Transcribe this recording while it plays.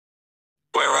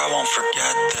Where I won't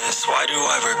forget this, why do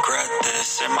I regret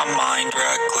this? In my mind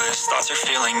reckless, thoughts are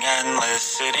feeling endless.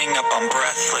 Sitting up, I'm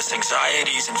breathless,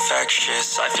 anxiety's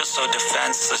infectious. I feel so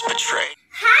defenseless, betrayed.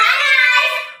 Hi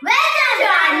guys! Welcome to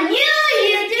our new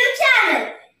YouTube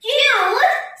channel,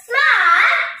 Cute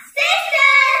Smart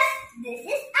Sisters! This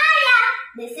is Aya.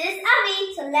 This is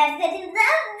Avi. So let's get into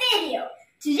the video.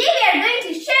 Today we are going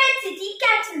to Sarath City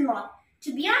Capsule Mall.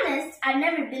 To be honest, I've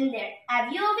never been there.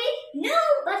 Have you, Avi? No,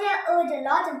 but I heard a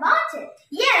lot about it.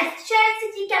 Yes, Sarath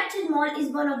City Capsule Mall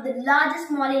is one of the largest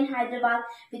malls in Hyderabad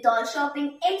with all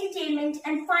shopping, entertainment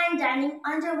and fine dining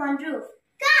under one roof.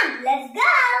 Come, let's go!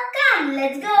 Come,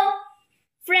 let's go!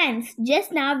 Friends,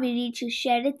 just now we reached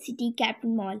Sarath City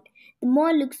Capsule Mall. The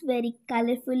mall looks very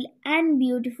colorful and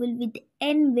beautiful with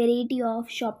n variety of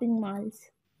shopping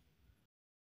malls.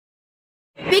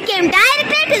 We came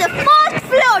directly to the 4th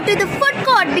floor to the food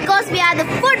court because we are the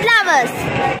food lovers.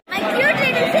 My cute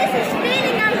little sis is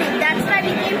feeling hungry. That's why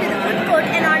we came to the food court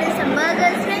and ordered some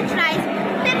burgers, french fries,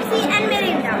 Pepsi and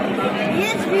Mirinda.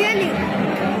 Yes, really.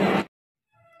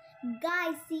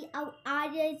 Guys, see how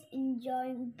Arya is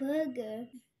enjoying burger.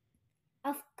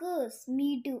 Of course,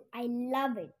 me too. I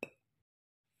love it.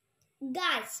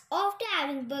 Guys, after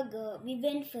having burger, we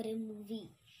went for a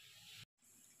movie.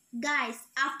 Guys,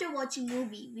 after watching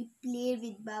movie, we played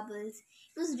with bubbles.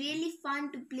 It was really fun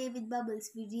to play with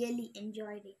bubbles. We really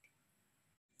enjoyed it.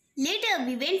 Later,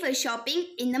 we went for shopping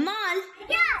in the mall.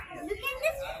 Yeah, look at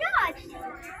this shot.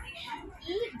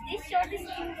 This shot is too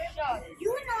short.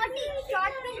 You naughty,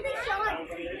 short will be short.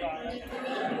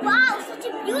 Wow, such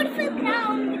a beautiful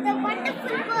crown with a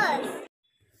wonderful purse.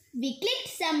 We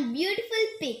clicked some beautiful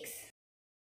pics.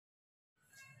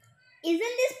 Isn't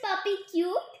this puppy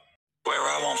cute? Where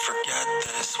I won't forget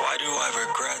this, why do I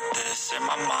regret this? In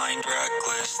my mind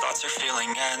reckless, thoughts are feeling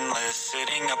endless.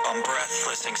 Sitting up, I'm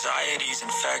breathless, anxiety's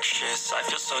infectious. I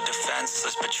feel so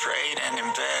defenseless, betrayed and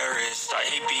embarrassed. I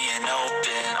hate being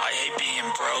open, I hate being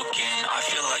broken. I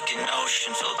feel like an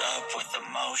ocean filled up with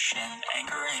emotion.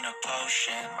 Anger ain't a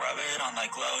potion, rub it on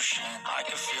like lotion. I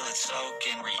can feel it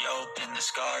soaking, reopen, the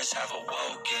scars have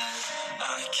awoken.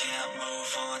 I can't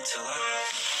move on till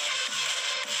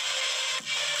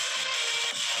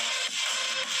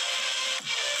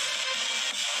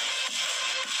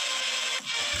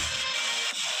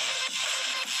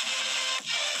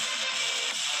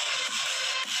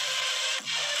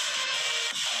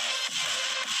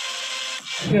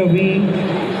Avi,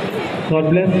 God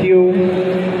bless you.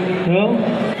 Huh?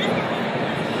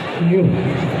 You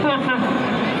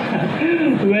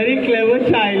very clever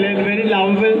child and very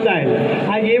lovable child.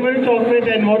 I gave her a chocolate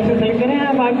and what she said, can I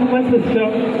have one for my sister?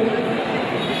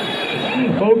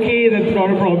 Okay, that's not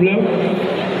a problem.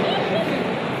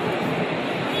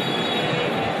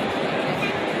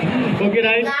 Okay,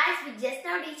 right? Guys, we just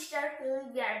now reached our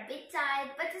home. We are a bit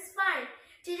tired, but it's fine.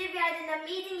 Today we had an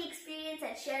amazing experience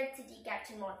at Sarath City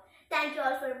Capsule Mall. Thank you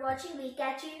all for watching. We'll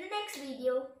catch you in the next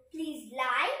video. Please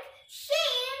like,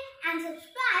 share and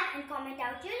subscribe and comment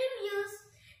out your reviews.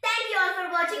 Thank you all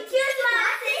for watching Cute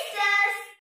Smart Sisters.